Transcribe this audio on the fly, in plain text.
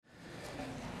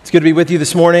It's good to be with you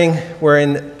this morning. We're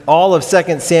in all of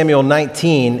 2 Samuel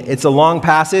 19. It's a long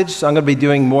passage, so I'm going to be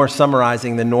doing more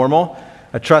summarizing than normal.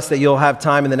 I trust that you'll have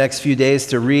time in the next few days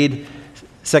to read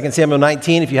 2 Samuel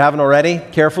 19 if you haven't already,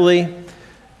 carefully.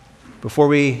 Before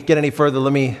we get any further,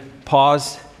 let me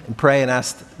pause and pray and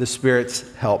ask the Spirit's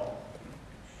help.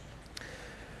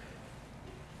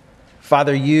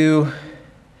 Father, you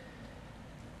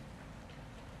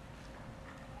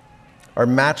are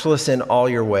matchless in all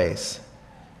your ways.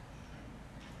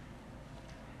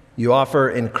 You offer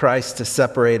in Christ to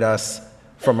separate us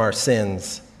from our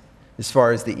sins as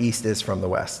far as the east is from the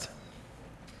west.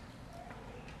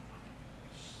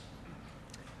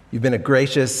 You've been a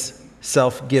gracious,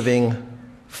 self-giving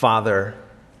Father.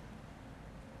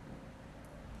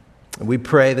 And we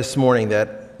pray this morning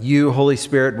that you, Holy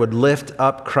Spirit, would lift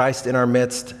up Christ in our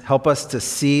midst. Help us to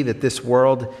see that this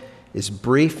world is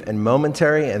brief and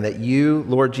momentary, and that you,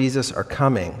 Lord Jesus, are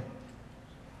coming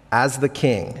as the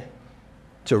King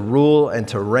to rule and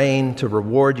to reign, to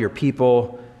reward your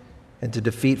people, and to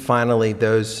defeat finally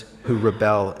those who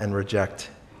rebel and reject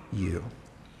you.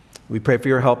 We pray for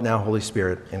your help now, Holy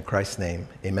Spirit, in Christ's name,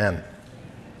 amen.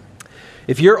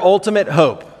 If your ultimate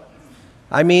hope,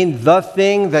 I mean the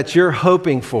thing that you're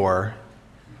hoping for,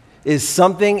 is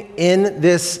something in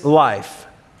this life,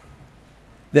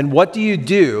 then what do you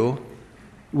do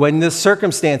when the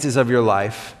circumstances of your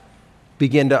life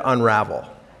begin to unravel?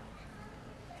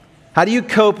 How do you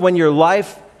cope when your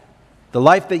life, the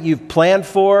life that you've planned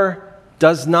for,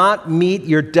 does not meet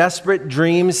your desperate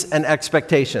dreams and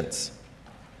expectations?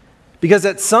 Because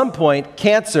at some point,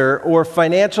 cancer or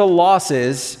financial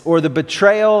losses or the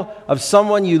betrayal of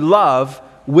someone you love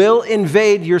will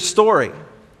invade your story.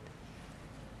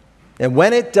 And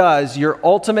when it does, your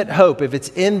ultimate hope, if it's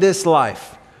in this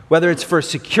life, whether it's for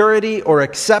security or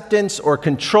acceptance or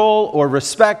control or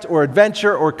respect or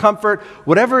adventure or comfort,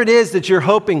 whatever it is that you're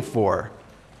hoping for,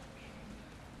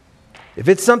 if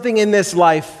it's something in this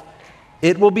life,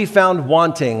 it will be found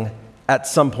wanting at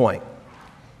some point.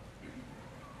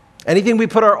 Anything we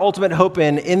put our ultimate hope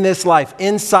in this life,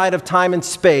 inside of time and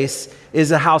space,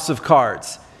 is a house of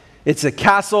cards. It's a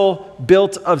castle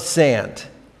built of sand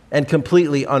and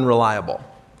completely unreliable.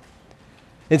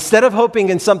 Instead of hoping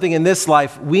in something in this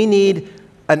life, we need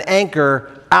an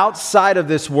anchor outside of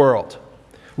this world.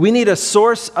 We need a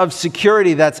source of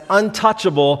security that's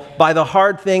untouchable by the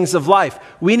hard things of life.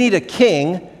 We need a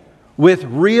king with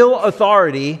real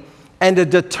authority and a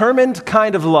determined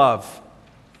kind of love.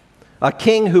 A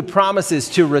king who promises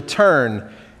to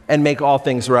return and make all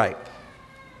things right.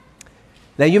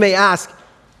 Now you may ask,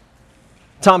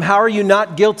 Tom, how are you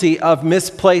not guilty of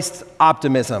misplaced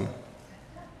optimism?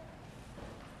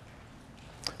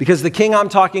 Because the king I'm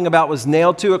talking about was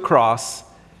nailed to a cross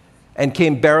and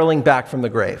came barreling back from the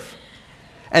grave.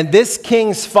 And this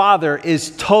king's father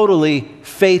is totally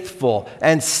faithful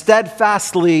and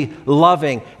steadfastly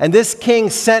loving. And this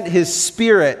king sent his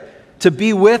Spirit to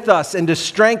be with us and to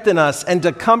strengthen us and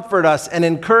to comfort us and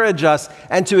encourage us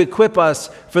and to equip us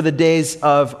for the days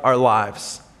of our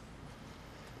lives.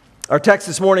 Our text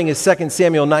this morning is 2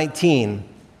 Samuel 19.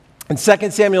 And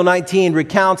 2 Samuel 19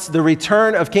 recounts the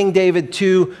return of King David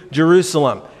to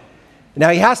Jerusalem.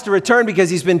 Now he has to return because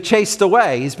he's been chased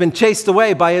away. He's been chased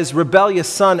away by his rebellious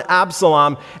son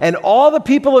Absalom and all the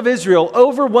people of Israel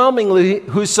overwhelmingly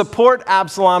who support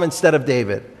Absalom instead of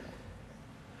David.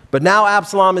 But now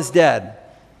Absalom is dead,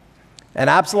 and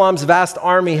Absalom's vast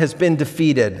army has been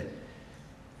defeated.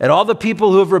 And all the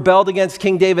people who have rebelled against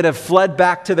King David have fled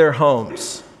back to their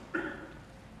homes.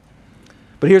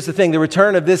 But here's the thing, the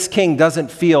return of this king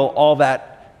doesn't feel all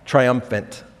that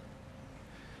triumphant.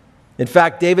 In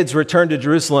fact, David's return to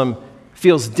Jerusalem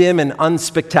feels dim and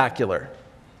unspectacular.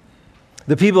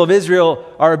 The people of Israel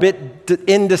are a bit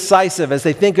indecisive as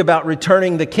they think about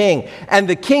returning the king. And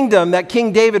the kingdom that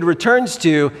King David returns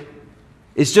to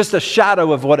is just a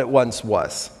shadow of what it once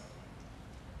was.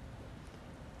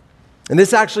 And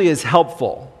this actually is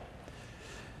helpful,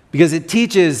 because it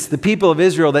teaches the people of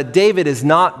Israel that David is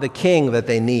not the king that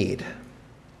they need.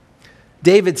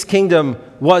 David's kingdom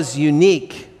was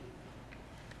unique,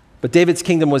 but David's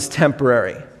kingdom was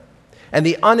temporary. And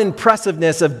the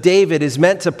unimpressiveness of David is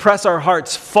meant to press our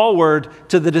hearts forward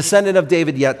to the descendant of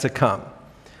David yet to come.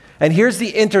 And here's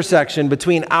the intersection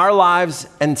between our lives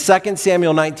and 2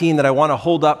 Samuel 19 that I want to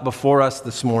hold up before us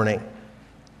this morning.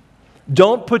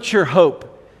 Don't put your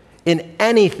hope in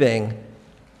anything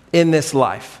in this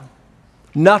life.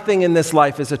 Nothing in this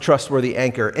life is a trustworthy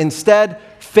anchor. Instead,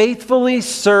 faithfully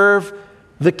serve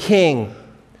the king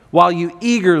while you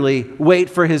eagerly wait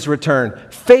for his return.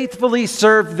 Faithfully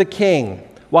serve the king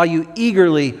while you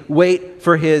eagerly wait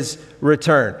for his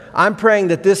return. I'm praying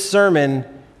that this sermon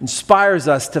inspires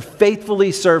us to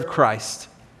faithfully serve Christ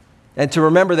and to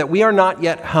remember that we are not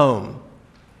yet home,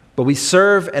 but we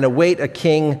serve and await a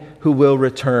king who will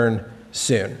return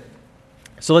soon.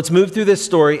 So let's move through this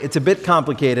story. It's a bit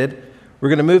complicated. We're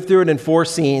going to move through it in 4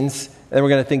 scenes, and then we're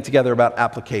going to think together about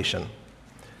application.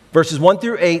 Verses 1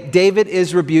 through 8, David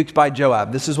is rebuked by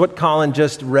Joab. This is what Colin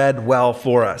just read well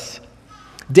for us.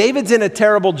 David's in a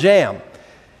terrible jam.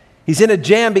 He's in a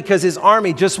jam because his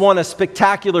army just won a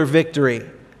spectacular victory.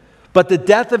 But the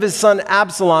death of his son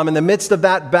Absalom in the midst of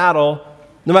that battle,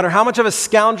 no matter how much of a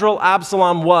scoundrel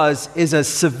Absalom was, is a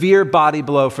severe body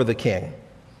blow for the king.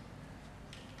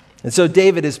 And so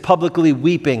David is publicly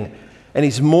weeping, and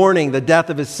he's mourning the death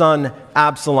of his son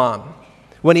Absalom,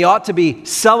 when he ought to be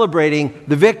celebrating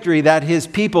the victory that his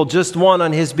people just won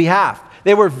on his behalf.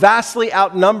 They were vastly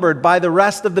outnumbered by the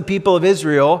rest of the people of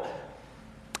Israel,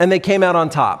 and they came out on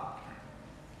top.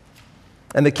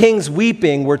 And the king's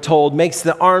weeping, we're told, makes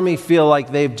the army feel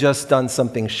like they've just done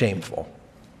something shameful.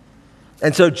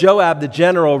 And so Joab, the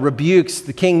general, rebukes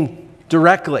the king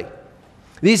directly.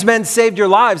 These men saved your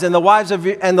lives and the lives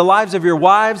of your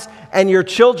wives and your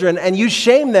children, and you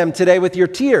shame them today with your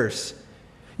tears.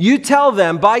 You tell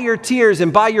them by your tears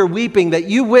and by your weeping that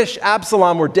you wish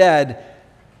Absalom were dead.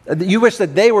 You wish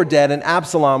that they were dead and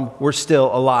Absalom were still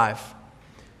alive.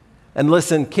 And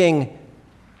listen, king,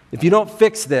 if you don't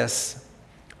fix this,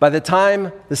 by the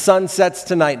time the sun sets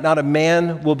tonight, not a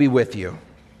man will be with you.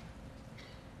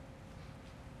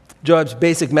 Joab's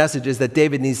basic message is that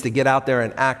David needs to get out there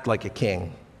and act like a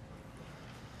king.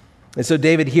 And so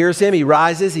David hears him, he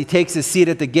rises, he takes his seat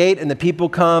at the gate, and the people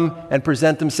come and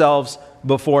present themselves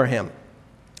before him.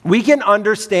 We can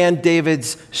understand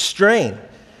David's strain.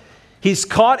 He's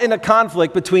caught in a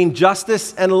conflict between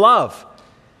justice and love.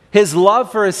 His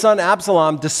love for his son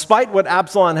Absalom, despite what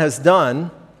Absalom has done,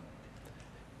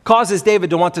 causes David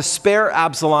to want to spare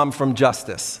Absalom from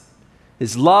justice.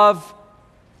 His love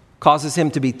causes him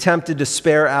to be tempted to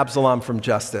spare Absalom from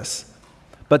justice.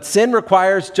 But sin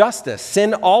requires justice.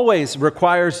 Sin always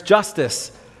requires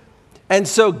justice. And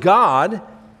so God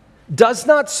does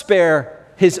not spare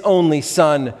his only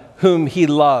son whom he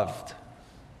loved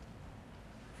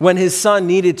when his son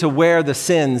needed to wear the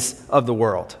sins of the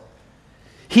world.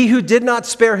 He who did not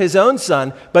spare his own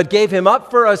son, but gave him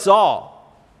up for us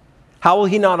all, how will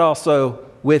he not also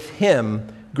with him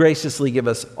graciously give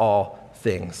us all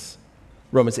things?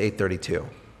 Romans 8:32.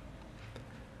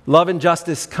 Love and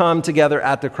justice come together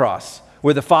at the cross,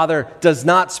 where the Father does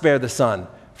not spare the Son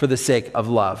for the sake of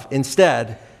love.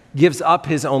 Instead, gives up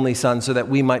his only Son so that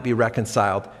we might be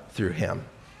reconciled through him.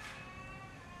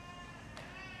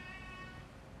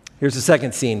 Here's the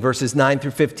second scene, verses 9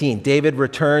 through 15. David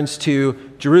returns to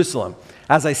Jerusalem.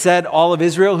 As I said, all of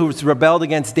Israel who has rebelled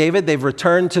against David, they've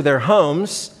returned to their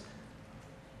homes.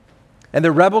 And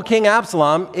the rebel king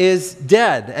Absalom is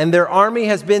dead, and their army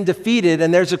has been defeated,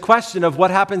 and there's a question of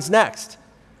what happens next.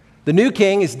 The new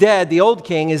king is dead, the old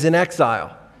king is in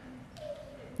exile.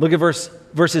 Look at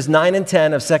verses 9 and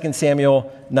 10 of 2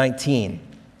 Samuel 19.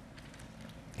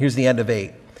 Here's the end of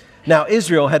 8. Now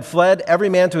Israel had fled every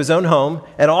man to his own home,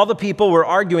 and all the people were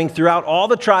arguing throughout all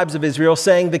the tribes of Israel,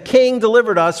 saying, "The king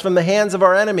delivered us from the hands of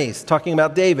our enemies," talking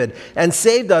about David, "and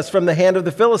saved us from the hand of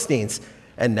the Philistines.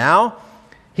 And now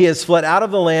he has fled out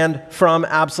of the land from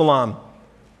Absalom.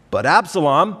 But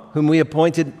Absalom, whom we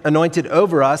anointed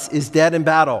over us, is dead in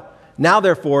battle. Now,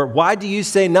 therefore, why do you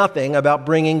say nothing about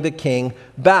bringing the king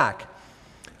back?"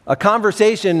 A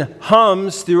conversation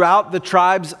hums throughout the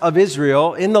tribes of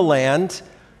Israel in the land.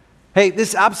 Hey,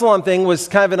 this Absalom thing was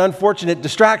kind of an unfortunate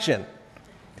distraction.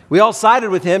 We all sided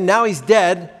with him. Now he's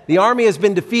dead. The army has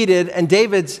been defeated, and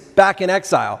David's back in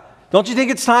exile. Don't you think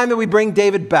it's time that we bring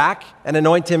David back and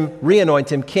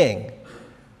re-anoint him king?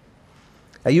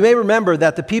 Now, you may remember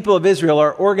that the people of Israel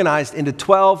are organized into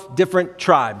 12 different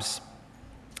tribes.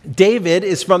 David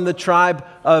is from the tribe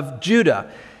of Judah.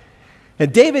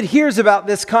 And David hears about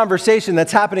this conversation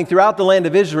that's happening throughout the land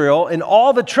of Israel in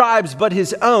all the tribes but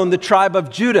his own, the tribe of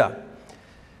Judah.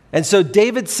 And so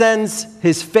David sends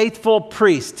his faithful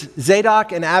priests,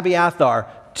 Zadok and Abiathar,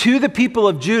 to the people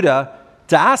of Judah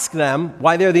to ask them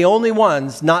why they're the only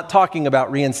ones not talking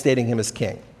about reinstating him as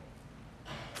king.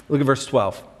 Look at verse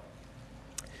 12.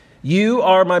 "You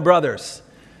are my brothers."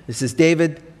 This is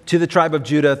David to the tribe of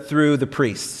Judah through the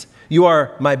priests. "You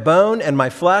are my bone and my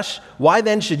flesh. Why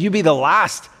then should you be the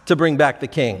last to bring back the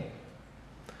king?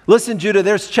 Listen, Judah,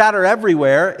 there's chatter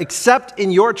everywhere except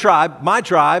in your tribe, my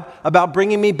tribe, about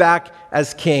bringing me back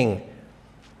as king."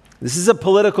 This is a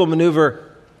political maneuver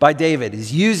by David.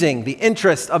 He's using the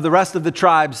interest of the rest of the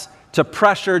tribes to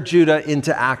pressure Judah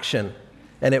into action,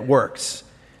 and it works.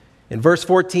 In verse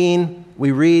 14,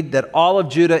 we read that all of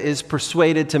Judah is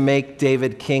persuaded to make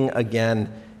David king again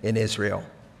in Israel.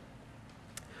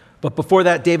 But before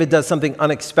that, David does something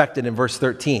unexpected in verse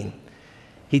 13.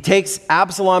 He takes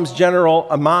Absalom's general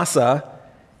Amasa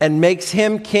and makes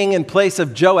him king in place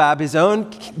of Joab, his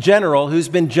own general, who's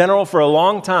been general for a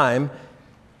long time.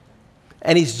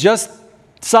 And he's just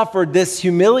suffered this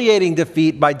humiliating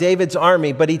defeat by David's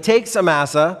army. But he takes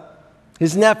Amasa,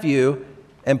 his nephew,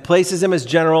 and places him as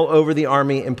general over the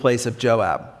army in place of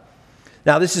Joab.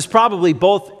 Now, this is probably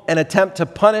both an attempt to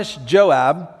punish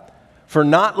Joab for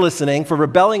not listening, for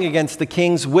rebelling against the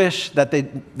king's wish that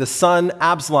the son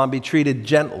Absalom be treated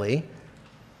gently.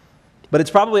 But it's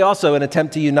probably also an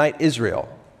attempt to unite Israel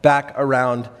back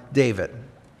around David.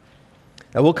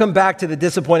 Now, we'll come back to the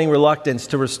disappointing reluctance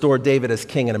to restore David as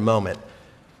king in a moment.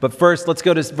 But first, let's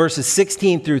go to verses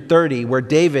 16 through 30, where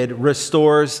David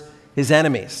restores his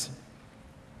enemies.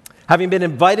 Having been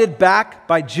invited back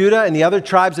by Judah and the other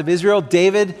tribes of Israel,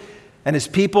 David and his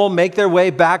people make their way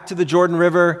back to the Jordan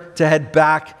River to head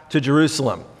back to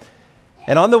Jerusalem.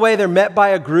 And on the way, they're met by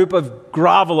a group of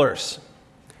grovelers.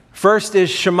 First is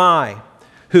Shimei,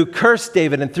 who cursed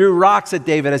David and threw rocks at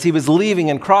David as he was leaving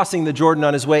and crossing the Jordan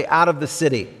on his way out of the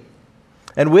city.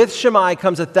 And with Shimei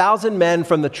comes 1,000 men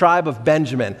from the tribe of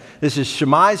Benjamin. This is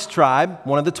Shimei's tribe,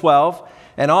 one of the 12,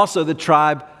 and also the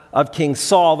tribe of King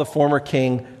Saul, the former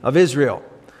king of Israel.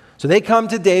 So they come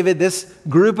to David, this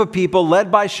group of people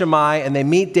led by Shimei, and they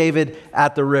meet David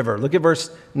at the river. Look at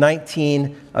verse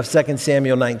 19 of 2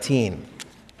 Samuel 19.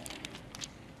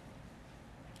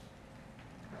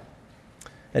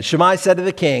 And Shimei said to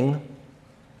the king,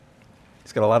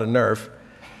 he's got a lot of nerve,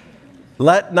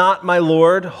 "Let not my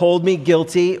lord hold me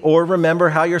guilty or remember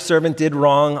how your servant did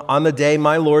wrong on the day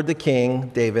my lord the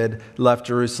king, David, left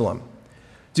Jerusalem.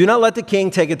 Do not let the king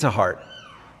take it to heart,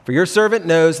 for your servant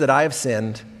knows that I have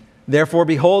sinned. Therefore,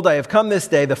 behold, I have come this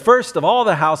day, the first of all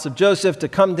the house of Joseph, to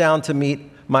come down to meet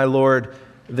my lord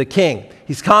the king."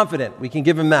 He's confident. We can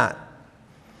give him that.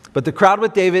 But the crowd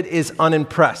with David is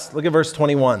unimpressed. Look at verse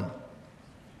 21.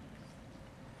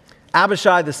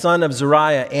 Abishai, the son of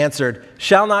Zeruiah, answered,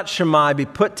 "Shall not Shimei be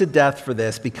put to death for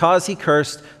this, because he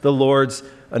cursed the Lord's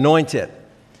anointed?"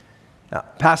 Now,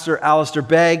 Pastor Alistair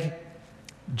Begg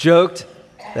joked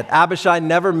that Abishai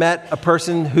never met a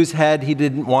person whose head he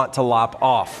didn't want to lop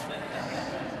off.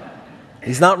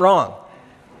 He's not wrong.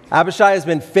 Abishai has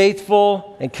been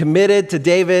faithful and committed to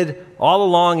David all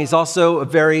along. He's also a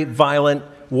very violent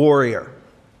warrior.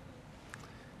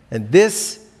 And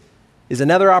this is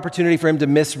another opportunity for him to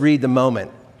misread the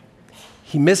moment.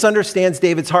 He misunderstands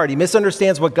David's heart. He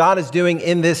misunderstands what God is doing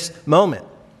in this moment.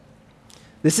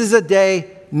 This is a day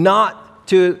not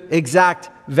to exact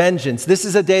vengeance. This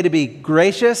is a day to be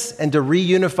gracious and to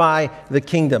reunify the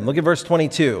kingdom. Look at verse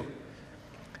 22.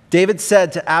 David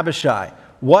said to Abishai,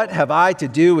 "What have I to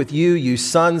do with you, you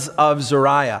sons of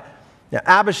Zeruiah?" Now,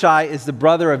 Abishai is the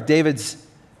brother of David's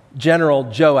general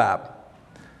Joab.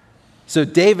 So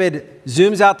David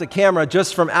zooms out the camera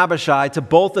just from Abishai to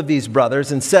both of these brothers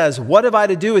and says, "What have I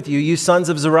to do with you, you sons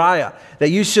of Zeruiah, that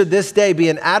you should this day be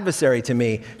an adversary to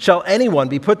me? Shall anyone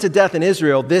be put to death in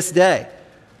Israel this day?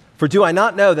 For do I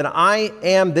not know that I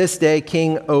am this day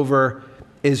king over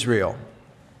Israel?"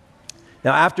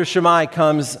 Now, after Shimei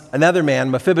comes another man,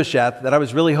 Mephibosheth, that I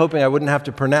was really hoping I wouldn't have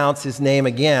to pronounce his name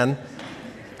again.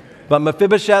 But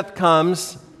Mephibosheth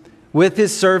comes with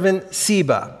his servant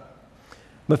Siba.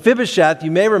 Mephibosheth, you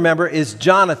may remember, is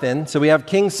Jonathan. So we have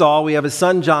King Saul, we have his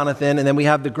son Jonathan, and then we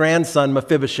have the grandson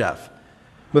Mephibosheth.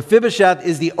 Mephibosheth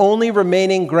is the only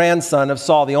remaining grandson of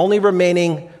Saul, the only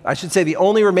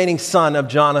remaining son of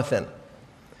Jonathan.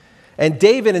 And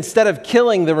David, instead of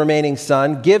killing the remaining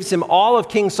son, gives him all of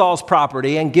King Saul's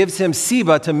property and gives him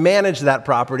Siba to manage that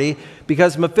property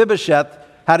because Mephibosheth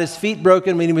had his feet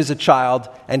broken when he was a child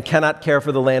and cannot care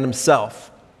for the land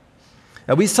himself.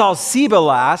 Now, we saw Siba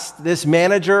last, this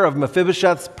manager of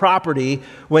Mephibosheth's property,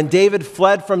 when David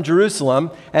fled from Jerusalem.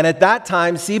 And at that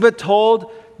time, Siba told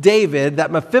David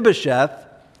that Mephibosheth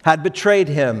had betrayed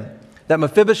him, that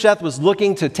Mephibosheth was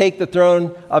looking to take the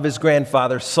throne of his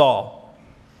grandfather Saul.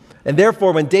 And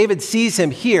therefore, when David sees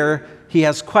him here, he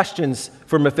has questions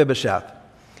for Mephibosheth.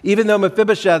 Even though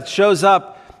Mephibosheth shows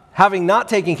up having not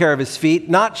taken care of his feet,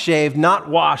 not shaved, not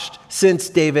washed since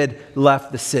David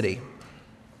left the city.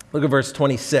 Look at verse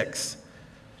 26.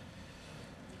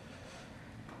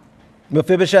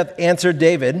 Mephibosheth answered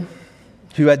David,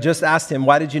 who had just asked him,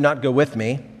 "Why did you not go with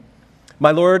me?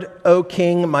 My lord, O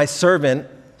king, my servant,"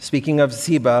 speaking of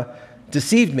Siba,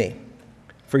 "deceived me.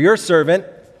 For your servant,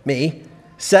 me,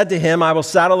 said to him, I will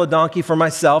saddle a donkey for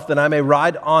myself, that I may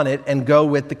ride on it and go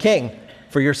with the king,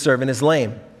 for your servant is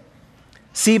lame.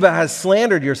 Seba has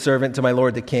slandered your servant to my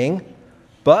lord the king,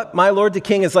 but my lord the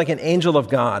king is like an angel of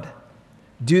God.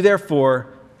 Do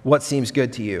therefore what seems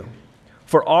good to you.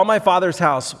 For all my father's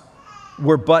house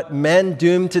were but men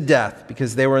doomed to death,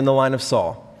 because they were in the line of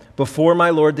Saul, before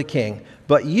my lord the king.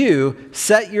 But you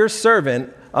set your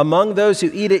servant among those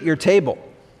who eat at your table.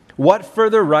 What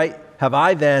further right have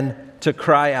I then to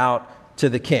cry out to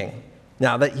the king?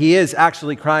 Now that he is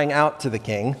actually crying out to the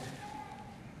king.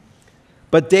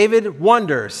 But David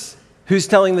wonders who's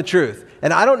telling the truth.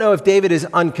 And I don't know if David is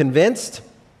unconvinced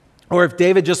or if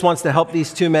David just wants to help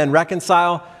these two men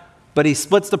reconcile, but he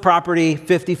splits the property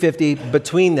 50-50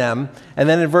 between them. And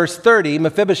then in verse 30,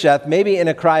 Mephibosheth, maybe in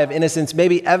a cry of innocence,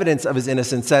 maybe evidence of his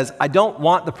innocence, says, I don't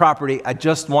want the property, I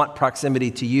just want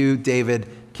proximity to you, David,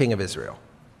 king of Israel.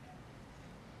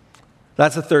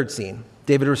 That's the third scene.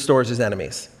 David restores his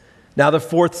enemies. Now the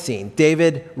fourth scene,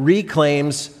 David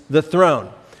reclaims the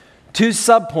throne. Two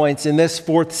subpoints in this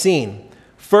fourth scene.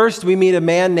 First, we meet a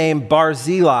man named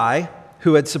Barzillai,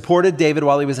 who had supported David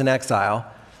while he was in exile.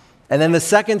 And then the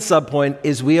second subpoint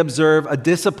is we observe a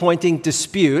disappointing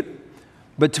dispute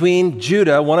between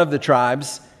Judah, one of the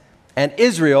tribes, and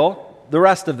Israel, the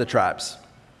rest of the tribes.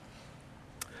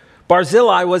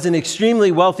 Barzillai was an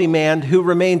extremely wealthy man who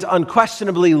remained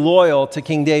unquestionably loyal to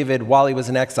King David while he was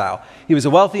in exile. He was a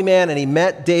wealthy man and he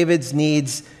met David's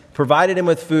needs, provided him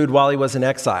with food while he was in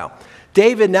exile.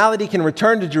 David, now that he can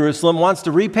return to Jerusalem, wants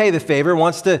to repay the favor,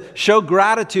 wants to show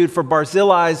gratitude for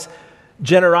Barzillai's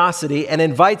generosity, and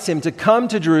invites him to come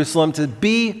to Jerusalem to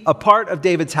be a part of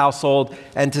David's household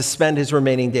and to spend his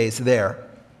remaining days there.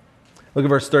 Look at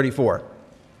verse 34.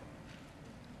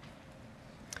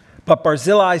 But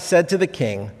Barzillai said to the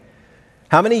king,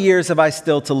 how many years have I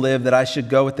still to live that I should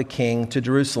go with the king to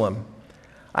Jerusalem?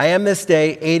 I am this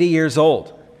day 80 years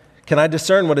old. Can I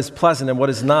discern what is pleasant and what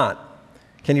is not?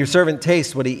 Can your servant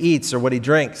taste what he eats or what he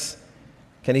drinks?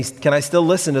 Can I still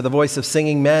listen to the voice of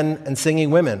singing men and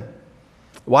singing women?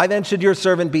 Why then should your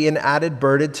servant be an added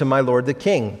burden to my lord the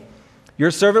king?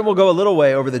 Your servant will go a little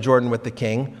way over the Jordan with the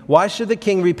king. Why should the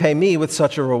king repay me with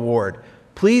such a reward?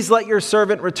 Please let your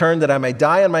servant return that I may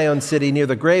die in my own city near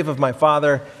the grave of my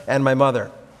father and my mother.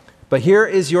 But here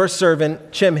is your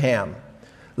servant Chimham.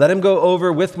 Let him go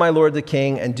over with my lord the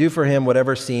king and do for him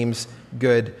whatever seems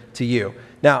good to you.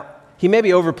 Now, he may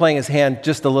be overplaying his hand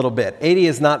just a little bit. 80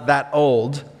 is not that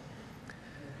old,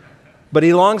 but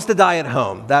he longs to die at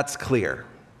home. That's clear.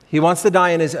 He wants to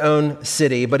die in his own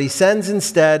city, but he sends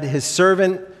instead his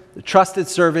servant, the trusted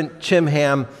servant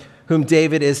Chimham, whom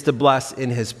David is to bless in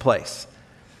his place.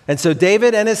 And so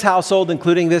David and his household,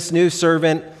 including this new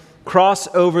servant, cross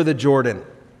over the Jordan.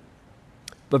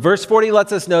 But verse 40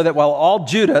 lets us know that while all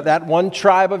Judah, that one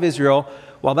tribe of Israel,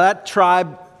 while that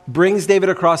tribe brings David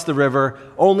across the river,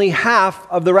 only half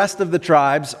of the rest of the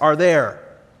tribes are there.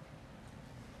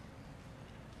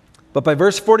 But by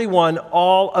verse 41,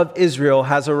 all of Israel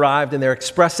has arrived, and they're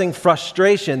expressing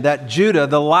frustration that Judah,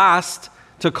 the last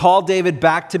to call David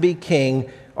back to be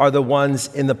king, are the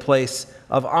ones in the place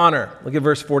of honor. Look at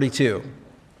verse 42.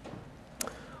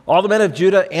 All the men of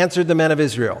Judah answered the men of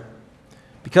Israel,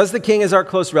 because the king is our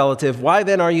close relative, why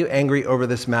then are you angry over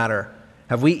this matter?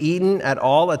 Have we eaten at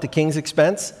all at the king's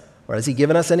expense, or has he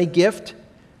given us any gift?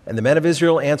 And the men of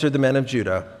Israel answered the men of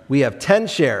Judah, we have 10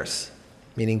 shares,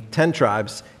 meaning 10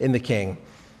 tribes, in the king.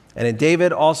 And in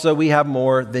David also we have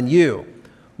more than you.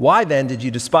 Why then did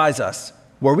you despise us?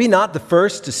 Were we not the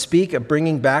first to speak of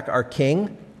bringing back our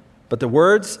king? But the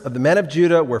words of the men of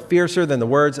Judah were fiercer than the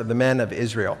words of the men of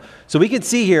Israel. So we can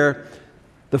see here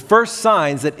the first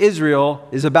signs that Israel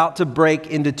is about to break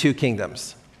into two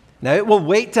kingdoms. Now, it will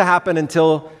wait to happen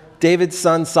until David's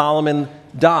son Solomon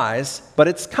dies, but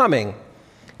it's coming.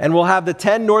 And we'll have the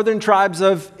 10 northern tribes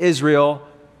of Israel,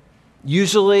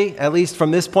 usually, at least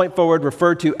from this point forward,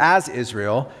 referred to as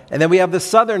Israel. And then we have the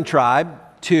southern tribe,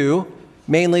 too,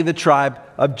 mainly the tribe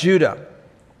of Judah.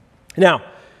 Now,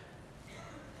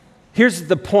 here's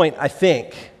the point, I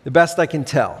think, the best I can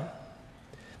tell.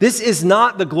 This is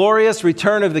not the glorious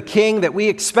return of the king that we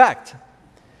expect.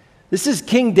 This is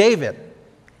King David.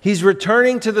 He's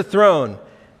returning to the throne,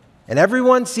 and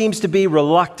everyone seems to be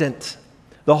reluctant.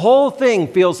 The whole thing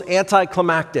feels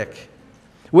anticlimactic,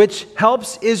 which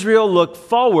helps Israel look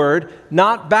forward,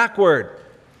 not backward.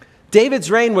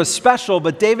 David's reign was special,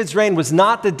 but David's reign was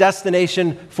not the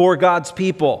destination for God's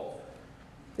people.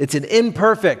 It's an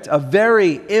imperfect, a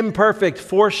very imperfect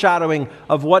foreshadowing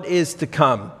of what is to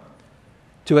come,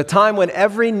 to a time when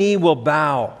every knee will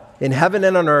bow in heaven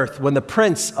and on earth, when the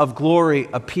Prince of Glory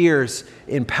appears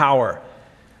in power.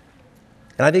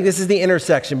 And I think this is the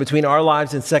intersection between our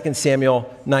lives and 2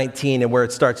 Samuel 19 and where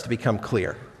it starts to become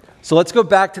clear. So let's go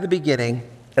back to the beginning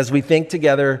as we think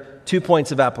together 2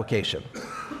 points of application.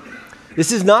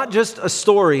 This is not just a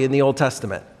story in the Old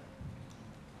Testament.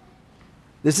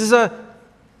 This is a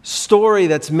story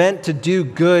that's meant to do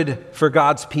good for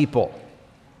God's people.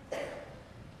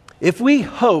 If we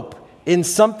hope in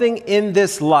something in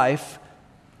this life,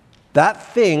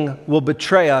 that thing will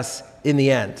betray us in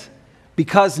the end.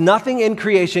 Because nothing in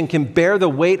creation can bear the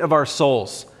weight of our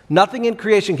souls. Nothing in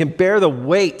creation can bear the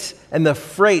weight and the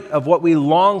freight of what we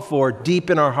long for deep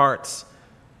in our hearts.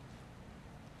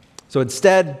 So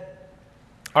instead,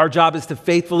 our job is to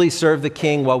faithfully serve the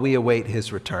King while we await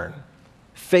his return.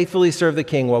 Faithfully serve the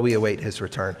King while we await his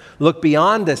return. Look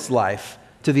beyond this life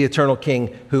to the eternal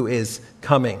King who is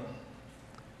coming.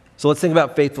 So let's think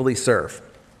about faithfully serve.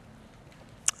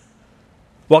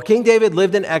 While King David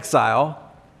lived in exile,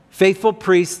 faithful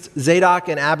priests Zadok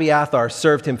and Abiathar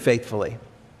served him faithfully.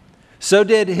 So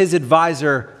did his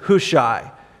advisor Hushai,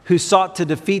 who sought to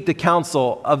defeat the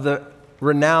counsel of the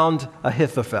renowned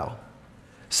Ahithophel.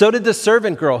 So did the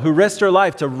servant girl who risked her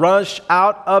life to rush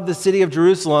out of the city of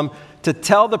Jerusalem to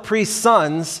tell the priest's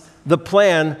sons the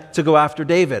plan to go after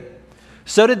David.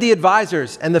 So did the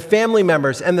advisors and the family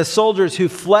members and the soldiers who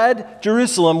fled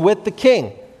Jerusalem with the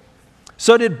king.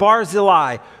 So did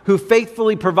Barzillai, who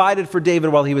faithfully provided for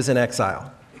David while he was in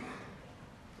exile.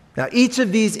 Now, each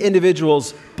of these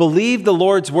individuals believed the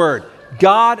Lord's word.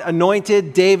 God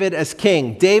anointed David as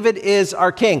king. David is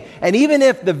our king. And even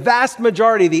if the vast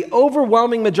majority, the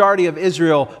overwhelming majority of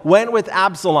Israel went with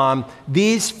Absalom,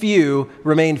 these few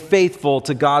remained faithful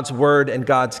to God's word and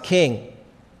God's king.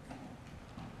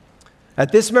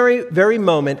 At this very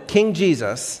moment, King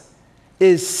Jesus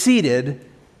is seated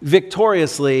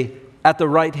victoriously at the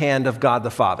right hand of God the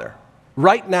Father.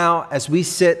 Right now, as we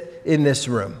sit in this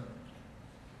room.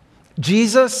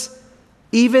 Jesus,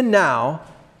 even now,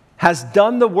 has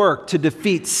done the work to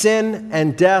defeat sin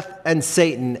and death and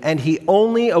Satan, and he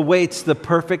only awaits the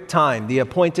perfect time, the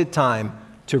appointed time,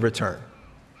 to return.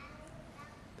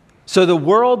 So the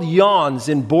world yawns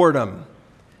in boredom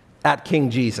at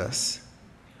King Jesus,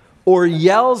 or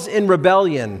yells in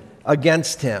rebellion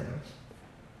against him.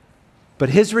 But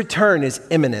his return is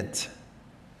imminent.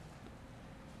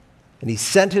 And he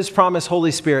sent his promised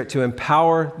Holy Spirit to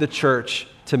empower the church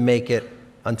to make it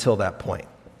until that point.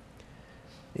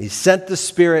 He sent the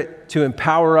Spirit to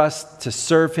empower us to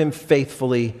serve him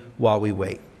faithfully while we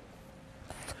wait.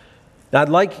 Now, I'd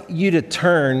like you to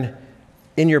turn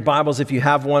in your Bibles, if you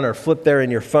have one, or flip there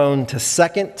in your phone to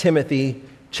 2 Timothy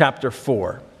chapter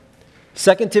 4.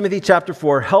 2 Timothy chapter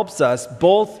 4 helps us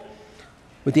both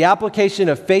with the application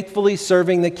of faithfully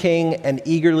serving the King and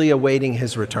eagerly awaiting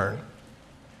his return.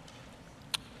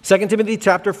 2 Timothy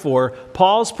chapter 4,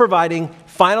 Paul's providing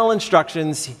final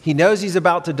instructions. He knows he's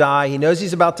about to die. He knows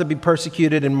he's about to be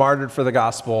persecuted and martyred for the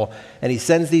gospel. And he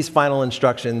sends these final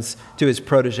instructions to his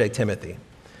protege, Timothy.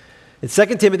 In 2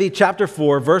 Timothy chapter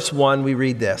 4, verse 1, we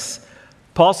read this.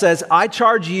 Paul says, I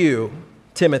charge you,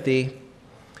 Timothy,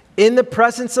 in the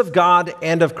presence of God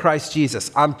and of Christ Jesus.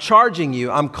 I'm charging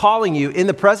you, I'm calling you in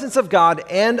the presence of God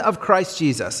and of Christ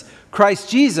Jesus.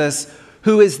 Christ Jesus,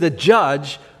 who is the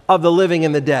judge of the living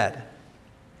and the dead,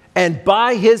 and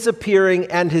by his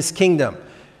appearing and his kingdom.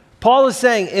 Paul is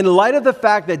saying, in light of the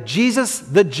fact that Jesus,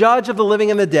 the judge of the living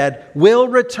and the dead, will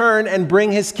return and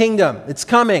bring his kingdom. It's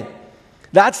coming.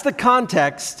 That's the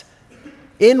context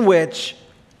in which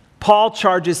Paul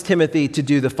charges Timothy to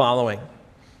do the following.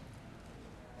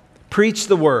 Preach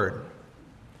the word.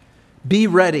 Be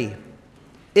ready,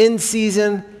 in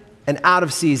season and out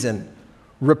of season.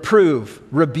 Reprove,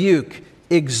 rebuke,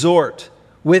 exhort,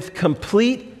 with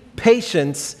complete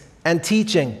patience and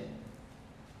teaching.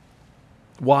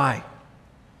 Why?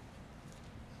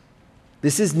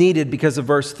 This is needed because of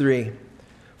verse 3.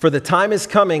 For the time is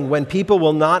coming when people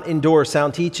will not endure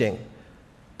sound teaching,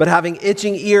 but having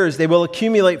itching ears, they will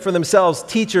accumulate for themselves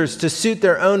teachers to suit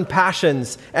their own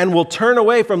passions, and will turn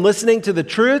away from listening to the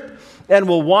truth and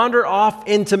will wander off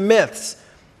into myths.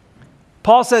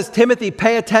 Paul says, Timothy,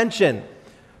 pay attention.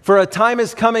 For a time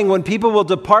is coming when people will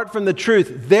depart from the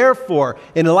truth. Therefore,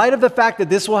 in light of the fact that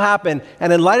this will happen,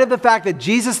 and in light of the fact that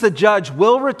Jesus the judge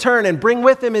will return and bring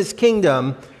with him his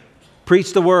kingdom,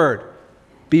 preach the word.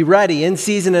 Be ready in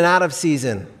season and out of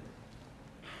season.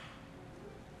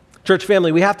 Church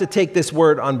family, we have to take this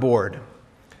word on board.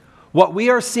 What we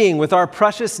are seeing with our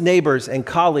precious neighbors and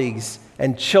colleagues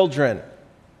and children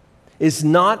is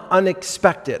not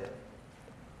unexpected.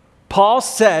 Paul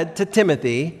said to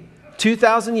Timothy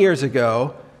 2,000 years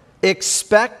ago,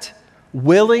 expect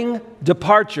willing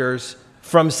departures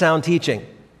from sound teaching.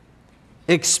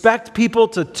 expect people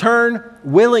to turn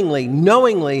willingly,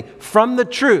 knowingly from the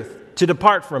truth, to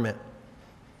depart from it.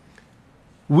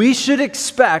 We should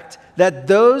expect that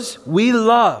those we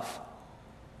love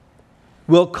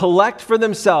will collect for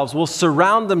themselves, will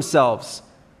surround themselves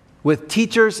with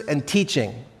teachers and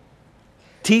teaching,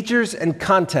 teachers and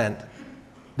content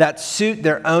that suit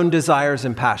their own desires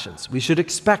and passions. We should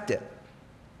expect it.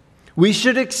 We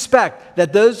should expect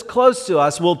that those close to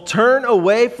us will turn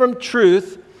away from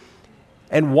truth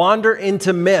and wander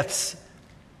into myths.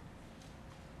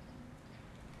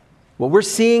 What we're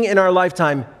seeing in our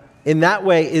lifetime in that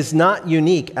way is not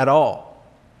unique at all.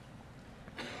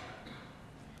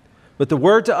 But the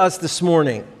word to us this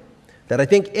morning that I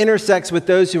think intersects with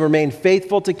those who remain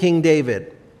faithful to King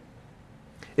David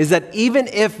is that even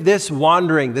if this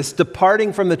wandering, this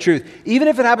departing from the truth, even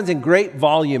if it happens in great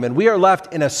volume and we are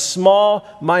left in a small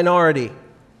minority,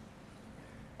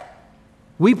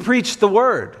 we preach the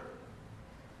word.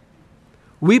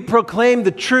 We proclaim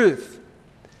the truth.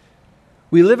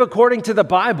 We live according to the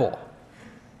Bible.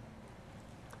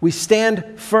 We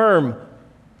stand firm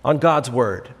on God's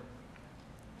word,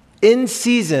 in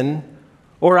season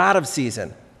or out of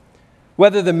season.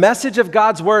 Whether the message of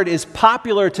God's word is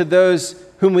popular to those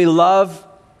whom we love,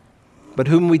 but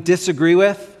whom we disagree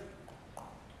with,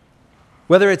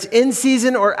 whether it's in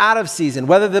season or out of season,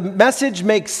 whether the message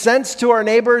makes sense to our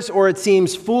neighbors or it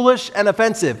seems foolish and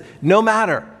offensive, no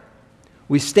matter.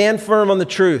 We stand firm on the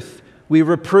truth. We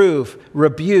reprove,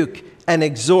 rebuke, and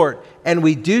exhort. And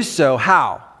we do so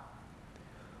how?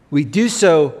 We do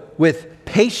so with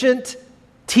patient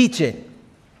teaching.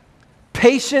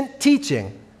 Patient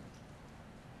teaching.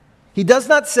 He does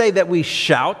not say that we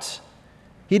shout.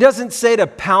 He doesn't say to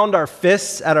pound our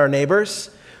fists at our neighbors.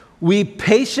 We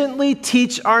patiently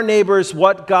teach our neighbors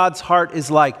what God's heart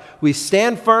is like. We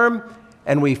stand firm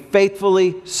and we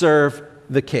faithfully serve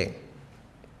the King.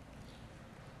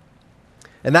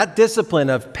 And that discipline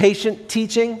of patient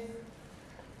teaching,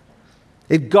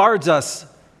 it guards us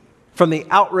from the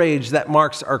outrage that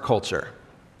marks our culture.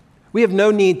 We have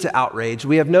no need to outrage.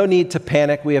 We have no need to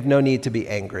panic. We have no need to be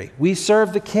angry. We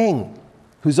serve the King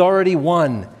who's already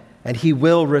won, and he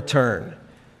will return.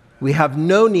 We have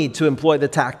no need to employ the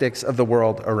tactics of the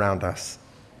world around us.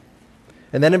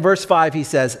 And then in verse 5, he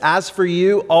says, "As for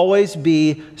you, always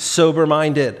be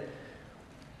sober-minded."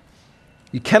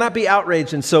 You cannot be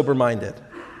outraged and sober-minded.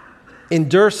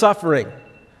 Endure suffering.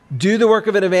 Do the work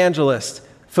of an evangelist.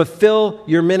 Fulfill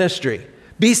your ministry.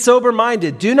 Be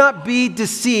sober-minded. Do not be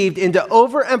deceived into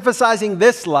overemphasizing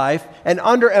this life and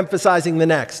underemphasizing the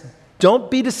next. Don't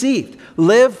be deceived.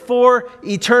 Live for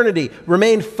eternity.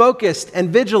 Remain focused and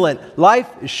vigilant. Life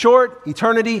is short.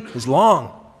 Eternity is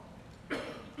long.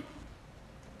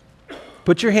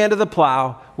 Put your hand to the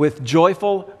plow with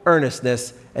joyful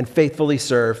earnestness and faithfully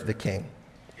serve the King.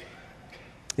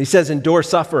 He says, endure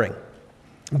suffering.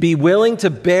 Be willing to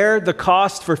bear the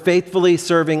cost for faithfully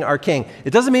serving our King.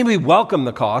 It doesn't mean we welcome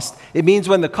the cost. It means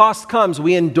when the cost comes,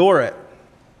 we endure it.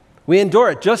 We endure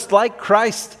it just like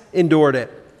Christ endured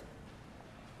it.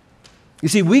 You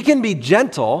see, we can be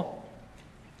gentle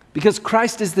because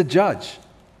Christ is the judge.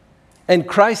 And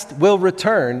Christ will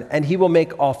return and he will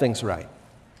make all things right.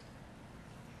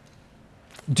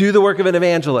 Do the work of an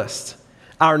evangelist.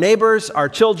 Our neighbors, our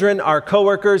children, our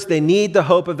coworkers, they need the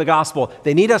hope of the gospel.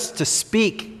 They need us to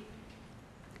speak.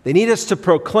 They need us to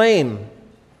proclaim.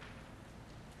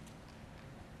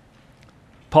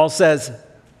 Paul says,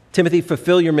 Timothy,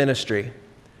 fulfill your ministry.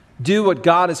 Do what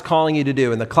God is calling you to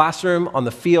do in the classroom, on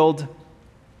the field.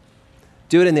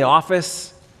 Do it in the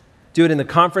office. Do it in the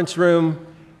conference room.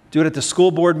 Do it at the school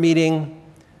board meeting.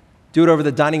 Do it over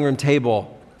the dining room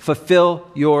table. Fulfill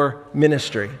your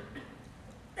ministry.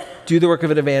 Do the work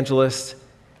of an evangelist,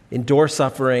 endure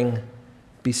suffering,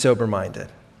 be sober-minded.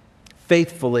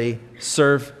 Faithfully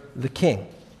serve the King.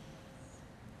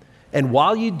 And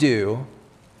while you do,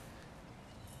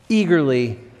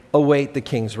 eagerly await the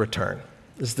King's return.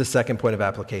 This is the second point of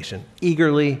application.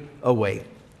 Eagerly await.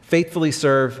 Faithfully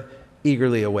serve,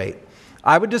 eagerly await.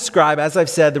 I would describe, as I've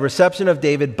said, the reception of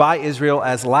David by Israel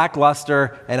as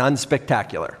lackluster and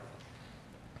unspectacular.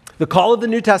 The call of the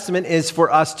New Testament is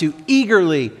for us to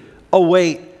eagerly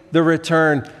await the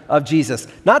return of Jesus.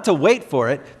 Not to wait for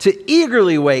it, to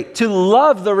eagerly wait, to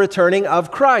love the returning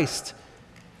of Christ.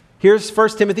 Here's 1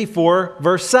 Timothy 4,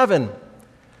 verse 7.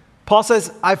 Paul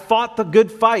says, I've fought the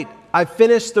good fight. I've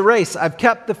finished the race. I've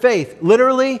kept the faith.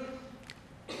 Literally,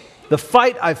 the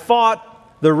fight I've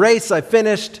fought, the race I've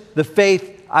finished, the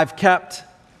faith I've kept.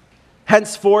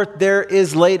 Henceforth there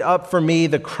is laid up for me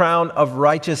the crown of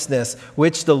righteousness,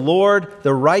 which the Lord,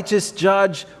 the righteous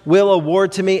judge, will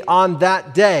award to me on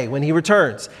that day when he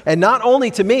returns. And not only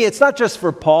to me, it's not just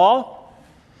for Paul.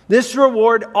 This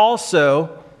reward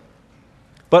also,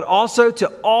 but also to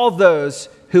all those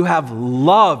who have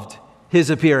loved his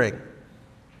appearing.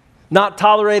 Not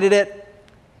tolerated it,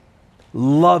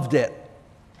 loved it.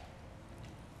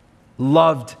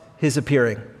 Loved his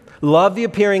appearing. Love the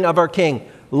appearing of our King.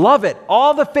 Love it.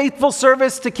 All the faithful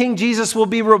service to King Jesus will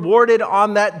be rewarded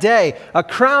on that day. A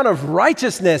crown of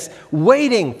righteousness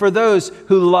waiting for those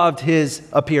who loved his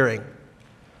appearing.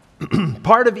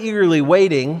 Part of eagerly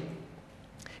waiting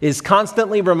is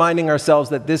constantly reminding ourselves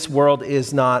that this world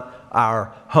is not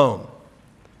our home.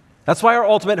 That's why our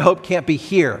ultimate hope can't be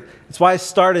here. That's why I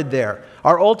started there.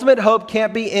 Our ultimate hope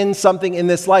can't be in something in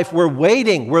this life. We're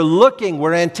waiting, we're looking,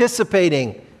 we're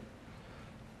anticipating.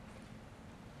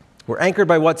 We're anchored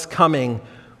by what's coming,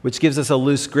 which gives us a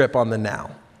loose grip on the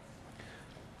now.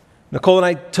 Nicole and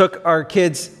I took our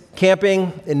kids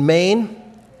camping in Maine,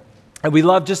 and we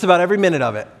loved just about every minute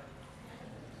of it.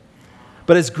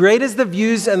 But as great as the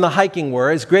views and the hiking were,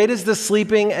 as great as the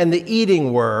sleeping and the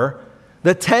eating were,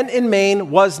 the tent in Maine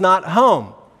was not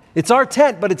home. It's our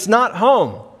tent, but it's not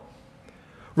home.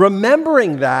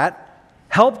 Remembering that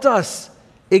helped us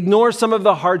ignore some of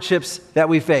the hardships that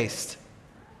we faced.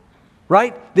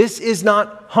 Right? This is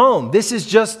not home. This is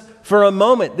just for a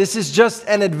moment. This is just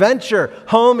an adventure.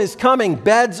 Home is coming.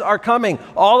 Beds are coming.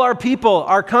 All our people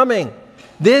are coming.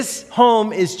 This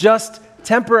home is just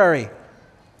temporary.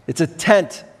 It's a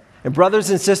tent. And brothers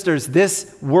and sisters,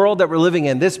 this world that we're living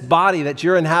in, this body that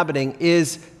you're inhabiting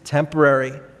is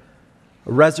temporary. A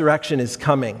resurrection is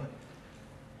coming.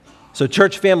 So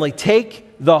church family, take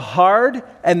the hard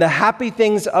and the happy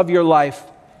things of your life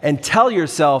and tell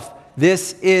yourself,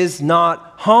 this is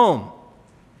not home.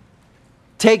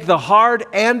 Take the hard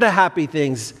and the happy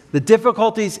things, the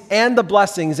difficulties and the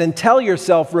blessings, and tell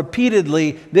yourself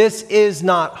repeatedly, this is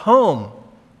not home.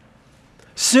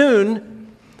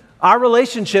 Soon, our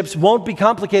relationships won't be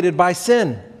complicated by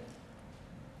sin.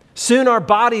 Soon, our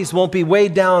bodies won't be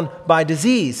weighed down by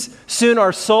disease. Soon,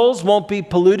 our souls won't be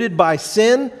polluted by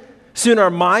sin. Soon our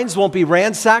minds won't be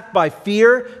ransacked by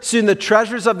fear. Soon the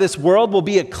treasures of this world will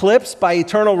be eclipsed by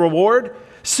eternal reward.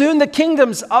 Soon the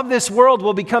kingdoms of this world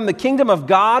will become the kingdom of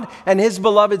God and his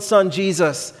beloved Son,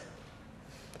 Jesus.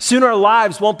 Soon our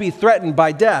lives won't be threatened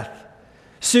by death.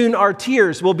 Soon our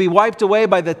tears will be wiped away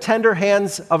by the tender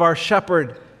hands of our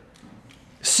shepherd.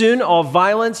 Soon all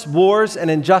violence, wars,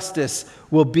 and injustice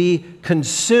will be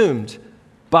consumed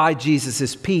by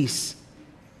Jesus' peace.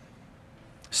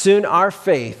 Soon our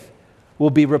faith will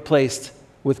be replaced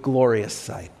with glorious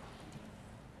sight.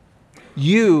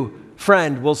 You,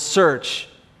 friend, will search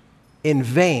in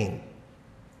vain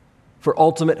for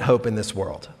ultimate hope in this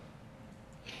world.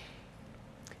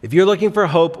 If you're looking for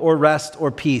hope or rest or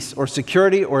peace or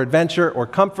security or adventure or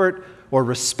comfort or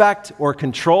respect or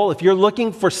control, if you're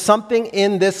looking for something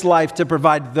in this life to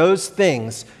provide those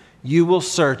things, you will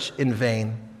search in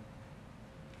vain.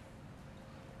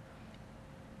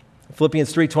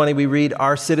 Philippians 3:20, we read,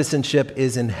 our citizenship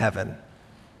is in heaven.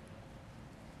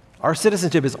 Our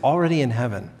citizenship is already in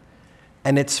heaven,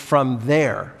 and it's from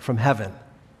there, from heaven,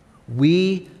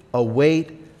 we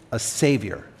await a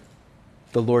Savior,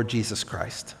 the Lord Jesus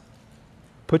Christ.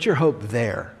 Put your hope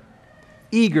there.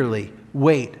 Eagerly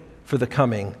wait for the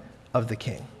coming of the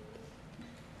King.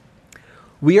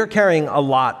 We are carrying a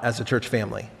lot as a church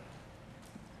family.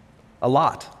 A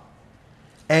lot.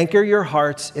 Anchor your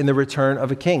hearts in the return of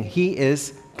a King. He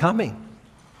is coming.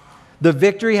 The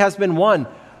victory has been won.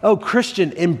 Oh,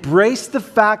 Christian, embrace the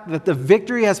fact that the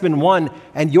victory has been won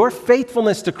and your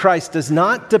faithfulness to Christ does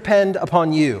not depend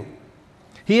upon you.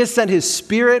 He has sent his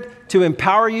Spirit to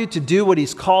empower you to do what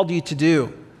he's called you to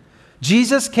do.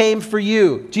 Jesus came for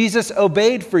you. Jesus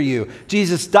obeyed for you.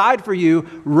 Jesus died for you,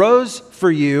 rose for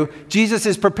you. Jesus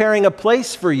is preparing a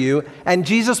place for you, and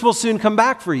Jesus will soon come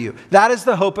back for you. That is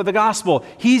the hope of the gospel.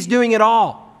 He's doing it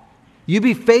all. You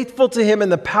be faithful to him in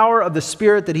the power of the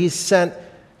Spirit that he's sent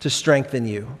to strengthen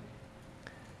you.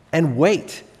 And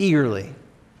wait eagerly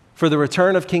for the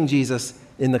return of King Jesus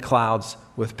in the clouds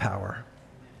with power.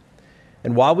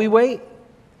 And while we wait,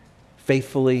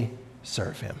 faithfully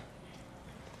serve him.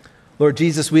 Lord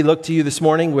Jesus, we look to you this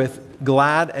morning with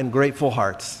glad and grateful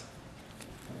hearts.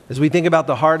 As we think about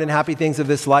the hard and happy things of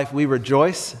this life, we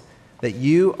rejoice that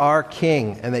you are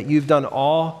King and that you've done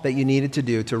all that you needed to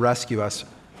do to rescue us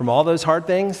from all those hard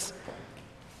things.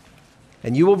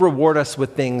 And you will reward us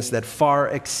with things that far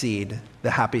exceed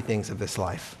the happy things of this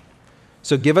life.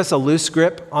 So give us a loose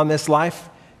grip on this life.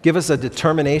 Give us a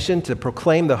determination to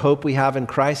proclaim the hope we have in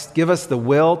Christ. Give us the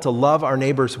will to love our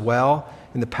neighbors well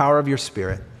in the power of your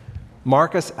Spirit.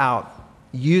 Mark us out.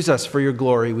 Use us for your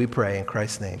glory, we pray in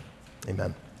Christ's name.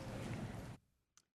 Amen.